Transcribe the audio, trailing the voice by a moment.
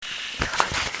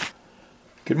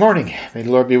Good morning. May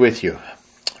the Lord be with you,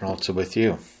 and also with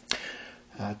you.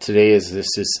 Today, as this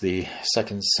is the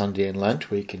second Sunday in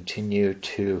Lent, we continue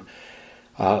to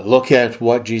look at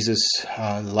what Jesus'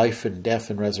 life and death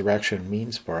and resurrection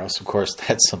means for us. Of course,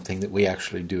 that's something that we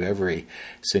actually do every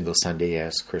single Sunday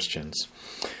as Christians.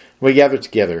 We gather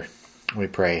together, we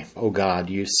pray, "O God,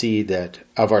 you see that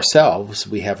of ourselves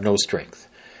we have no strength.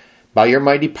 By your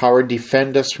mighty power,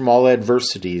 defend us from all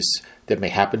adversities that may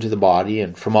happen to the body,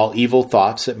 and from all evil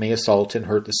thoughts that may assault and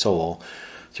hurt the soul.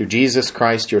 Through Jesus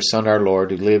Christ, your Son, our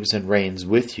Lord, who lives and reigns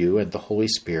with you and the Holy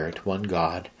Spirit, one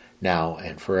God, now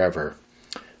and forever.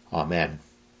 Amen."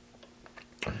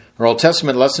 Our Old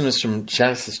Testament lesson is from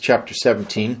Genesis chapter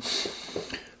 17.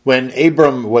 When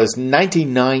Abram was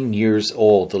 99 years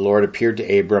old, the Lord appeared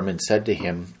to Abram and said to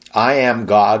him, "I am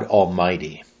God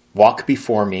Almighty. Walk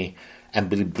before me and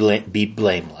be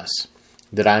blameless,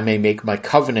 that I may make my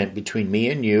covenant between me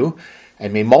and you,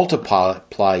 and may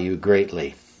multiply you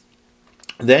greatly."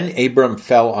 Then Abram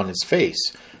fell on his face,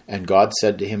 and God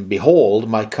said to him, "Behold,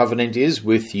 my covenant is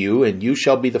with you, and you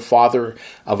shall be the father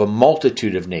of a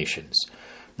multitude of nations.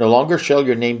 No longer shall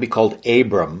your name be called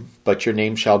Abram, but your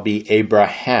name shall be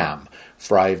Abraham,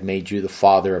 for I have made you the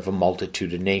father of a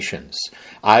multitude of nations.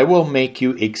 I will make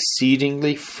you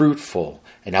exceedingly fruitful,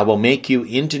 and I will make you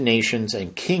into nations,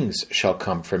 and kings shall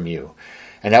come from you.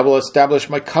 And I will establish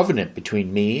my covenant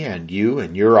between me and you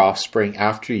and your offspring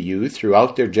after you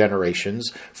throughout their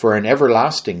generations for an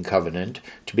everlasting covenant,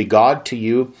 to be God to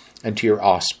you and to your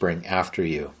offspring after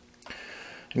you."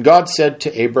 And God said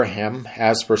to Abraham,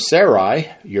 "As for Sarai,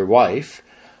 your wife,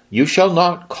 you shall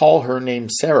not call her name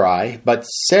Sarai, but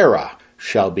Sarah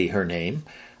shall be her name.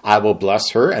 I will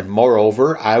bless her, and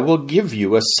moreover, I will give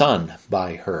you a son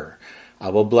by her. I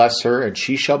will bless her, and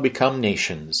she shall become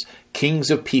nations.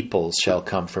 Kings of peoples shall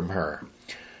come from her."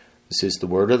 This is the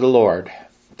word of the Lord.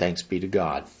 Thanks be to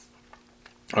God.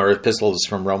 Our epistle is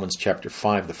from Romans chapter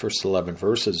 5, the first 11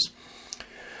 verses.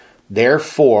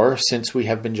 "Therefore, since we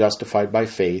have been justified by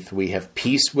faith, we have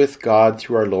peace with God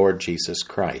through our Lord Jesus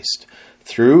Christ.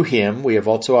 Through him we have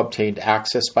also obtained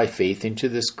access by faith into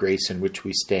this grace in which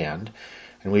we stand,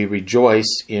 and we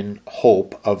rejoice in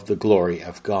hope of the glory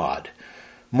of God.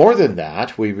 More than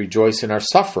that, we rejoice in our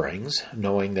sufferings,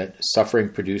 knowing that suffering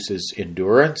produces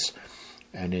endurance,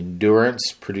 and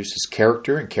endurance produces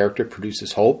character, and character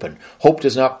produces hope, and hope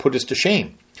does not put us to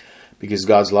shame, because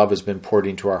God's love has been poured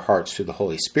into our hearts through the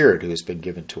Holy Spirit who has been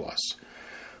given to us.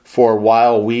 For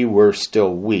while we were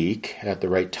still weak, at the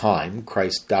right time,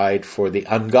 Christ died for the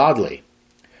ungodly.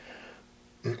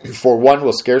 For one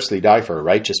will scarcely die for a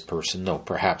righteous person, though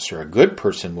perhaps for a good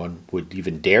person one would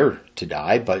even dare to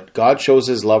die. But God shows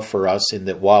his love for us in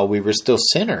that while we were still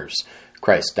sinners,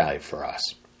 Christ died for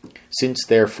us. Since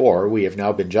therefore we have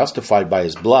now been justified by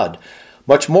his blood,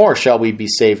 much more shall we be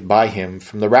saved by him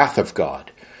from the wrath of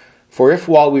God. For if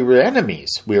while we were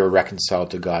enemies we were reconciled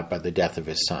to God by the death of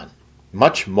his Son,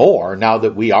 much more, now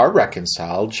that we are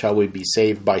reconciled, shall we be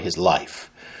saved by his life.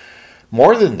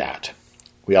 More than that,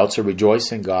 we also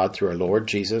rejoice in God through our Lord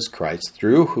Jesus Christ,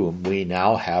 through whom we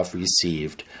now have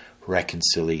received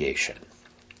reconciliation."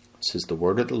 This is the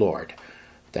word of the Lord.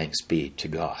 Thanks be to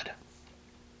God.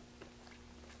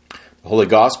 The Holy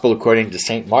Gospel according to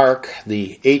St. Mark,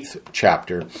 the 8th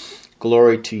chapter.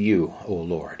 Glory to you, O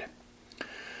Lord.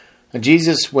 And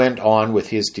Jesus went on with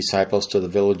his disciples to the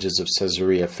villages of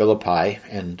Caesarea Philippi,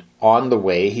 and on the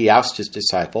way he asked his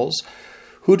disciples,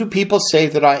 "Who do people say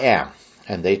that I am?"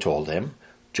 And they told him,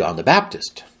 "John the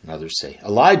Baptist," and others say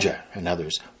Elijah, and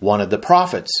others one of the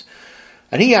prophets.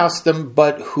 And he asked them,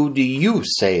 "But who do you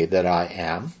say that I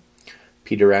am?"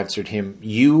 Peter answered him,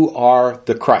 "You are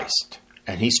the Christ."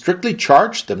 And he strictly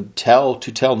charged them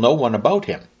to tell no one about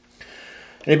him.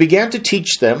 And he began to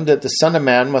teach them that the Son of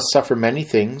Man must suffer many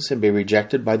things and be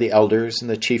rejected by the elders and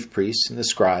the chief priests and the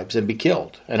scribes and be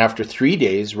killed, and after 3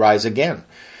 days rise again.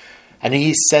 And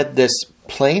he said this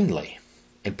plainly.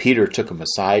 And Peter took him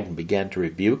aside and began to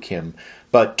rebuke him.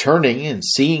 But turning and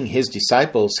seeing his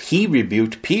disciples, he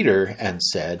rebuked Peter and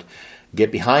said,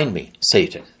 "Get behind me,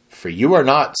 Satan, for you are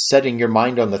not setting your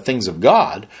mind on the things of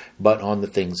God, but on the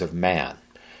things of man."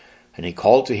 And he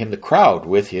called to him the crowd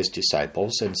with his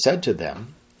disciples and said to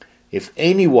them, "If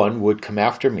anyone would come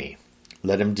after me,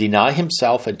 let him deny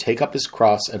himself and take up his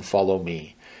cross and follow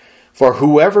me. For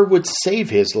whoever would save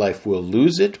his life will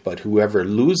lose it, but whoever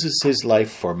loses his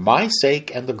life for my sake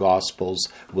and the gospel's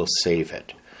will save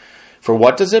it. For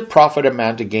what does it profit a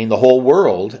man to gain the whole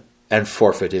world and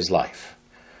forfeit his life?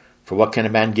 For what can a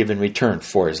man give in return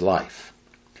for his life?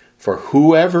 For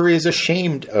whoever is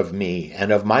ashamed of me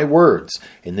and of my words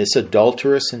in this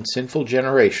adulterous and sinful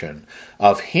generation,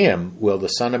 of him will the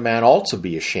Son of Man also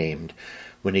be ashamed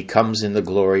when he comes in the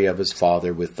glory of his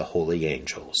Father with the holy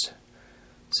angels.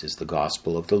 This is the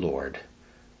gospel of the Lord.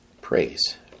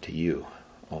 Praise to you,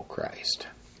 O Christ.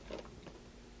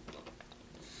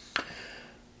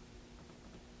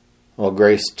 Well,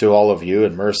 grace to all of you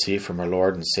and mercy from our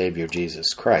Lord and Savior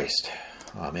Jesus Christ.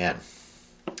 Amen.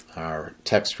 Our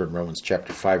text from Romans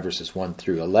chapter 5, verses 1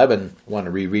 through 11. I want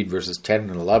to reread verses 10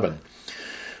 and 11.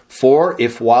 For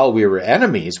if while we were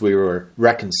enemies we were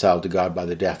reconciled to God by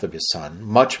the death of his Son,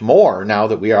 much more, now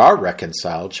that we are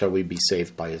reconciled, shall we be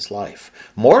saved by his life.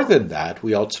 More than that,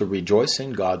 we also rejoice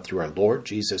in God through our Lord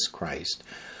Jesus Christ,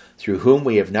 through whom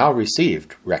we have now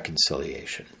received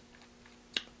reconciliation.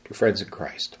 Dear friends in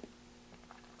Christ,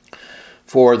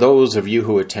 for those of you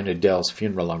who attended Dale's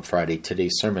funeral on Friday,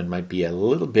 today's sermon might be a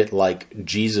little bit like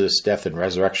Jesus' death and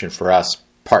resurrection for us,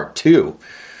 part 2.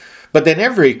 But then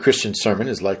every Christian sermon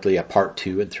is likely a part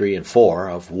 2 and 3 and 4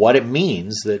 of what it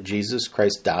means that Jesus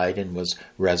Christ died and was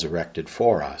resurrected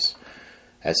for us.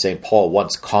 As St. Paul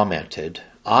once commented,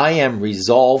 I am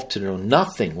resolved to know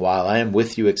nothing while I am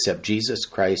with you except Jesus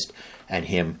Christ and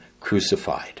him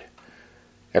crucified.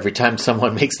 Every time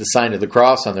someone makes the sign of the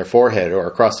cross on their forehead or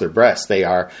across their breast,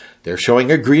 they're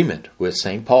showing agreement with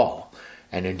St. Paul,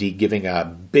 and indeed giving a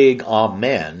big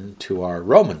amen to our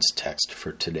Romans text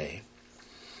for today.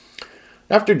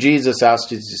 After Jesus asked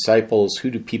his disciples,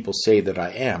 who do people say that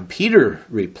I am? Peter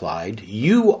replied,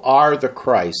 you are the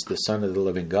Christ, the Son of the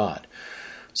living God.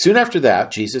 Soon after that,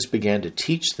 Jesus began to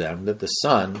teach them that the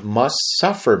Son must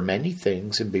suffer many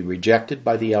things and be rejected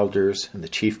by the elders and the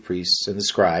chief priests and the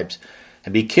scribes,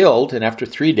 and be killed, and after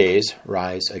 3 days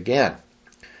rise again.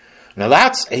 Now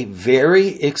that's a very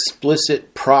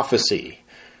explicit prophecy,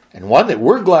 and one that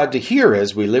we're glad to hear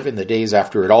as we live in the days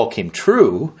after it all came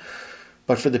true.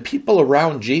 But for the people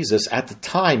around Jesus at the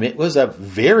time, it was a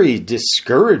very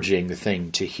discouraging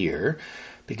thing to hear,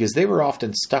 because they were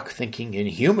often stuck thinking in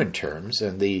human terms,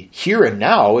 and the here and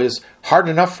now is hard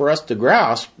enough for us to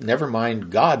grasp, never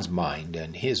mind God's mind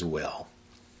and his will.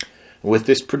 With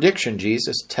this prediction,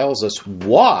 Jesus tells us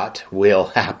what will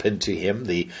happen to him,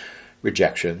 the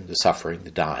rejection, the suffering,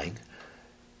 the dying.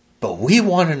 But we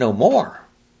want to know more.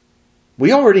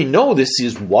 We already know this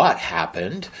is what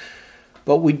happened,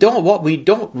 but what we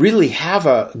don't really have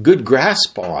a good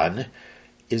grasp on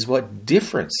is what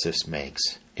difference this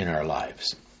makes in our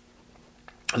lives.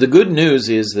 The good news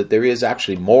is that there is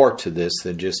actually more to this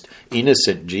than just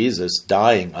innocent Jesus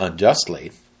dying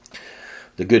unjustly.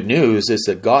 The good news is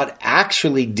that God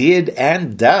actually did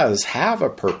and does have a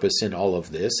purpose in all of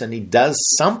this, and he does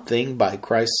something by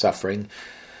Christ's suffering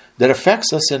that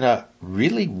affects us in a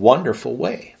really wonderful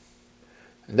way.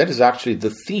 And that is actually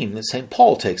the theme that St.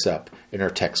 Paul takes up in our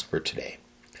text for today.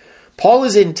 Paul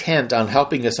is intent on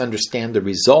helping us understand the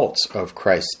results of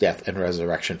Christ's death and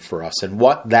resurrection for us and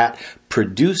what that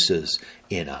produces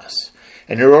in us.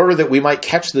 And in order that we might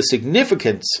catch the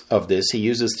significance of this, he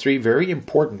uses 3 very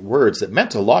important words that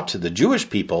meant a lot to the Jewish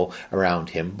people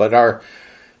around him, but are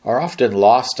often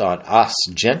lost on us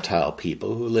Gentile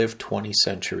people who live 20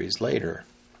 centuries later.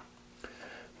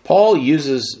 Paul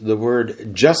uses the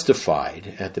word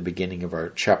justified at the beginning of our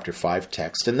chapter 5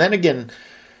 text, and then again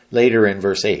later in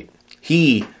verse 8.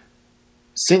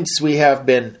 Since we have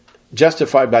been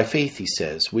justified by faith, he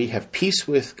says, we have peace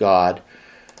with God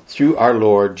through our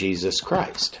Lord Jesus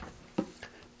Christ.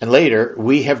 And later,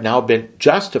 we have now been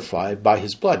justified by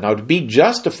his blood. Now, to be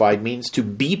justified means to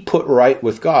be put right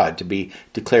with God, to be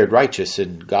declared righteous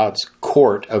in God's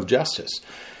court of justice.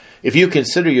 If you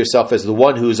consider yourself as the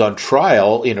one who is on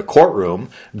trial in a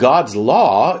courtroom, God's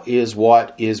law is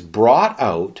what is brought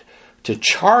out to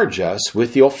charge us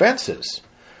with the offenses,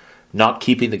 not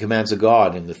keeping the commands of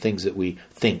God and the things that we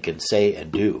think and say and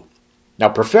do. Now,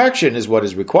 perfection is what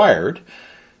is required,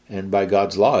 and by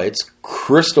God's law, it's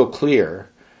crystal clear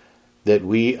that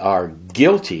we are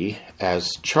guilty as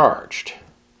charged.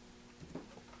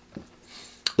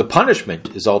 The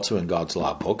punishment is also in God's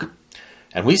law book,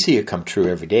 and we see it come true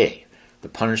every day. The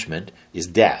punishment is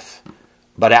death,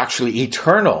 but actually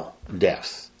eternal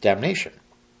death, damnation.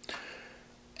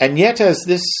 And yet, as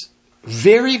this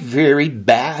very, very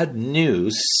bad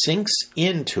news sinks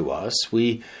into us,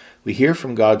 we hear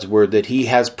from God's word that he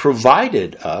has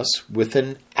provided us with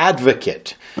an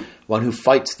advocate, one who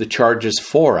fights the charges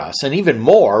for us, and even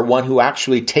more, one who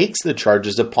actually takes the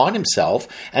charges upon himself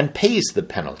and pays the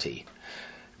penalty.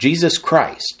 Jesus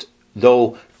Christ,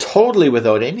 though totally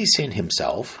without any sin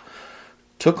himself,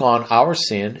 took on our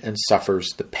sin and suffers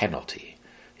the penalty.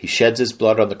 He sheds his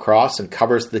blood on the cross and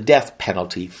covers the death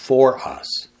penalty for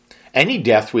us. Any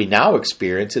death we now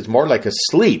experience is more like a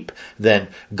sleep than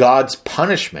God's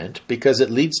punishment because it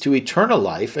leads to eternal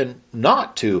life and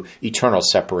not to eternal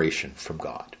separation from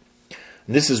God.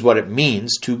 And this is what it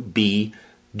means to be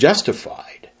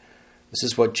justified. This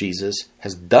is what Jesus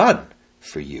has done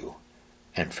for you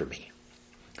and for me.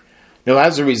 Now,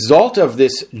 as a result of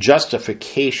this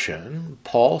justification,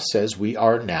 Paul says we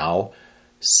are now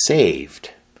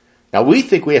saved. Now, we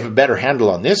think we have a better handle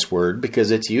on this word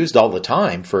because it's used all the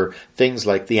time for things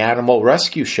like the animal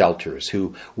rescue shelters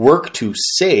who work to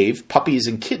save puppies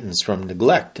and kittens from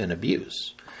neglect and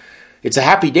abuse. It's a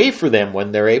happy day for them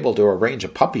when they're able to arrange a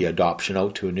puppy adoption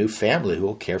out to a new family who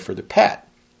will care for the pet.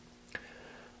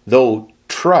 Though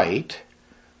trite,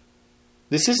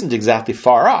 this isn't exactly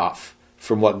far off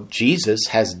from what Jesus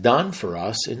has done for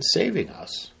us in saving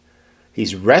us.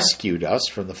 He's rescued us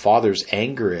from the Father's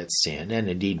anger at sin and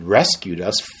indeed rescued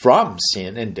us from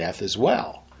sin and death as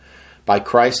well. By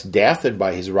Christ's death and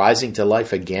by his rising to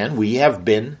life again, we have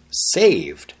been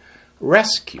saved,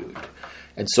 rescued.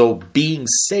 And so being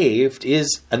saved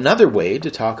is another way to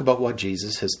talk about what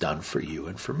Jesus has done for you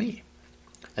and for me.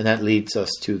 And that leads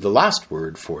us to the last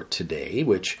word for today,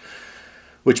 which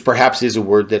perhaps is a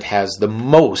word that has the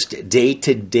most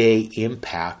day-to-day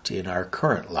impact in our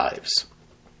current lives.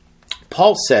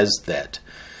 Paul says that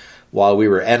while we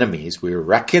were enemies, we were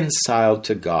reconciled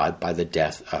to God by the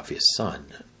death of his Son.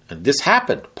 And this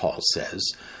happened, Paul says,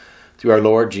 through our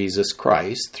Lord Jesus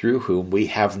Christ, through whom we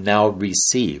have now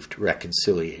received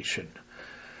reconciliation.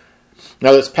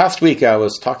 Now, this past week I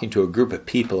was talking to a group of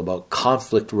people about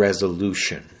conflict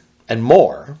resolution, and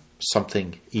more,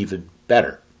 something even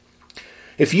better.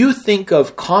 If you think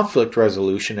of conflict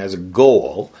resolution as a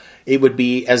goal, it would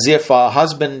be as if a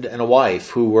husband and a wife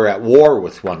who were at war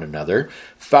with one another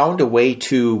found a way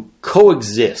to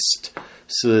coexist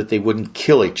so that they wouldn't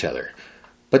kill each other.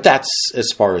 But that's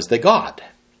as far as they got.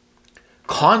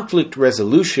 Conflict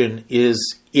resolution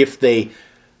is if they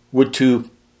were to,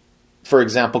 for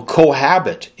example,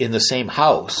 cohabit in the same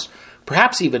house,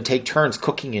 perhaps even take turns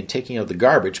cooking and taking out the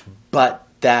garbage, but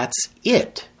that's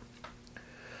it.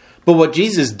 But what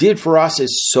Jesus did for us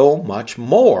is so much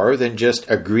more than just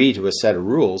agree to a set of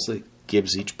rules that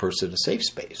gives each person a safe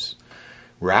space.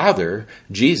 Rather,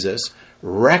 Jesus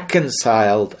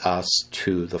reconciled us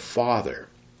to the Father.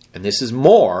 And this is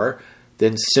more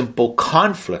than simple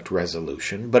conflict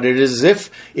resolution, but it is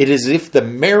as if the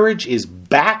marriage is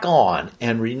back on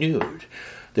and renewed.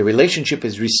 The relationship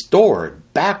is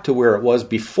restored back to where it was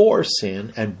before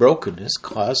sin and brokenness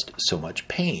caused so much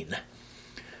pain.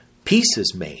 Peace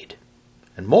is made,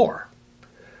 and more.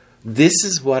 This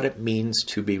is what it means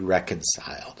to be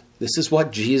reconciled. This is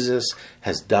what Jesus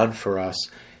has done for us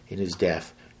in his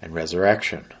death and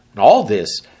resurrection. And all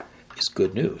this is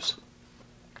good news.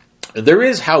 There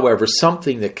is, however,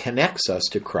 something that connects us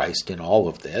to Christ in all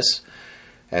of this,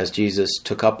 as Jesus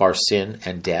took up our sin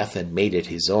and death and made it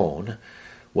his own.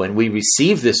 When we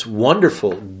receive this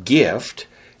wonderful gift,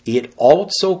 it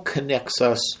also connects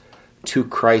us to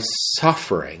Christ's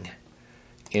suffering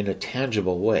in a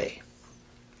tangible way.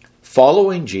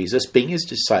 Following Jesus, being his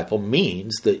disciple,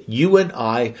 means that you and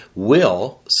I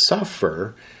will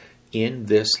suffer in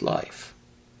this life.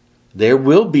 There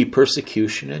will be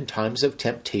persecution and times of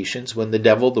temptations when the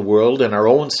devil, the world, and our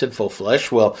own sinful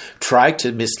flesh will try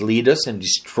to mislead us and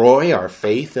destroy our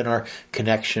faith and our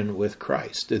connection with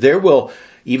Christ. There will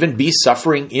even be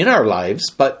suffering in our lives,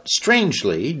 but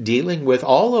strangely, dealing with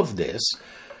all of this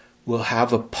will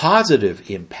have a positive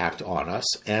impact on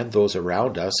us and those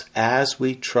around us as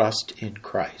we trust in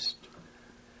Christ.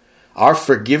 Our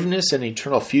forgiveness and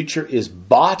eternal future is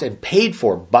bought and paid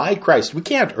for by Christ. We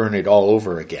can't earn it all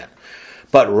over again.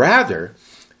 But rather,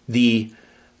 the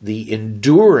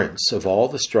endurance of all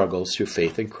the struggles through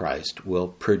faith in Christ will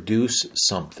produce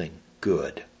something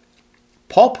good.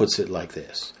 Paul puts it like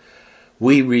this: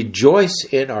 we rejoice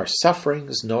in our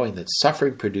sufferings, knowing that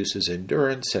suffering produces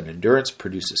endurance, and endurance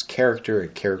produces character,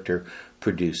 and character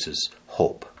produces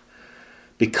hope.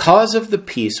 Because of the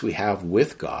peace we have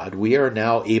with God, we are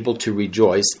now able to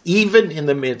rejoice even in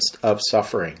the midst of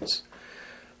sufferings.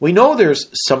 We know there's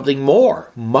something more,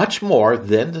 much more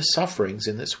than the sufferings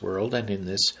in this world and in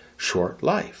this short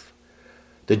life.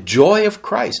 The joy of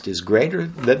Christ is greater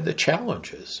than the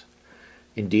challenges.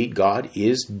 Indeed, God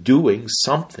is doing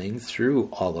something through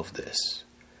all of this.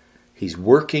 He's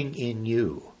working in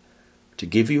you to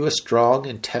give you a strong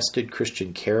and tested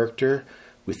Christian character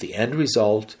with the end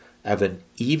result of an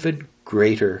even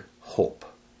greater hope.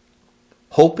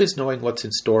 Hope is knowing what's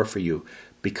in store for you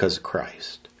because of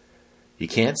Christ. You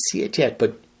can't see it yet,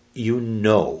 but you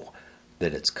know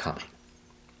that it's coming.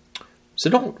 So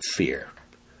don't fear.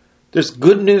 There's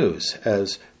good news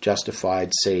as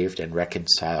justified, saved, and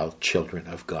reconciled children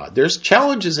of God. There's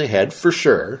challenges ahead for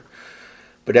sure,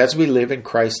 but as we live in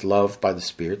Christ's love by the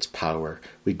Spirit's power,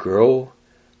 we grow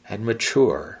and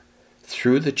mature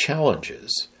through the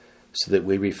challenges so that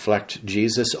we reflect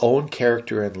Jesus' own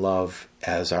character and love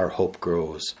as our hope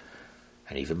grows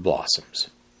and even blossoms.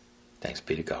 Thanks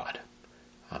be to God.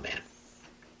 Amen.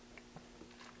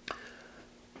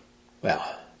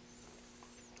 Well,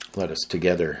 let us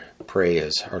together pray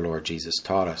as our Lord Jesus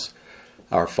taught us.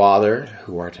 Our Father,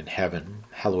 who art in heaven,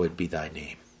 hallowed be thy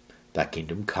name. Thy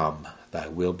kingdom come, thy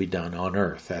will be done on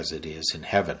earth as it is in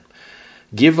heaven.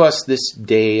 Give us this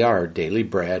day our daily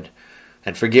bread,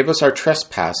 and forgive us our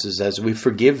trespasses as we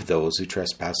forgive those who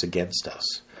trespass against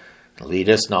us. And lead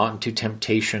us not into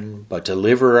temptation, but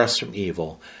deliver us from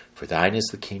evil. For thine is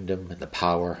the kingdom, and the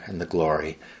power, and the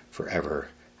glory, forever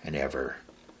and ever.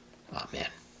 Amen.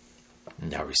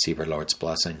 Now receive our Lord's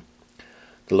blessing.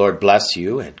 The Lord bless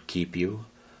you and keep you.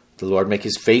 The Lord make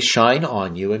his face shine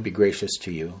on you and be gracious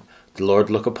to you. The Lord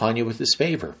look upon you with his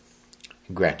favor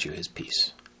and grant you his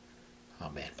peace.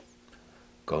 Amen.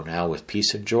 Go now with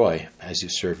peace and joy as you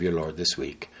serve your Lord this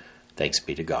week. Thanks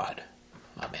be to God.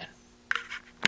 Amen.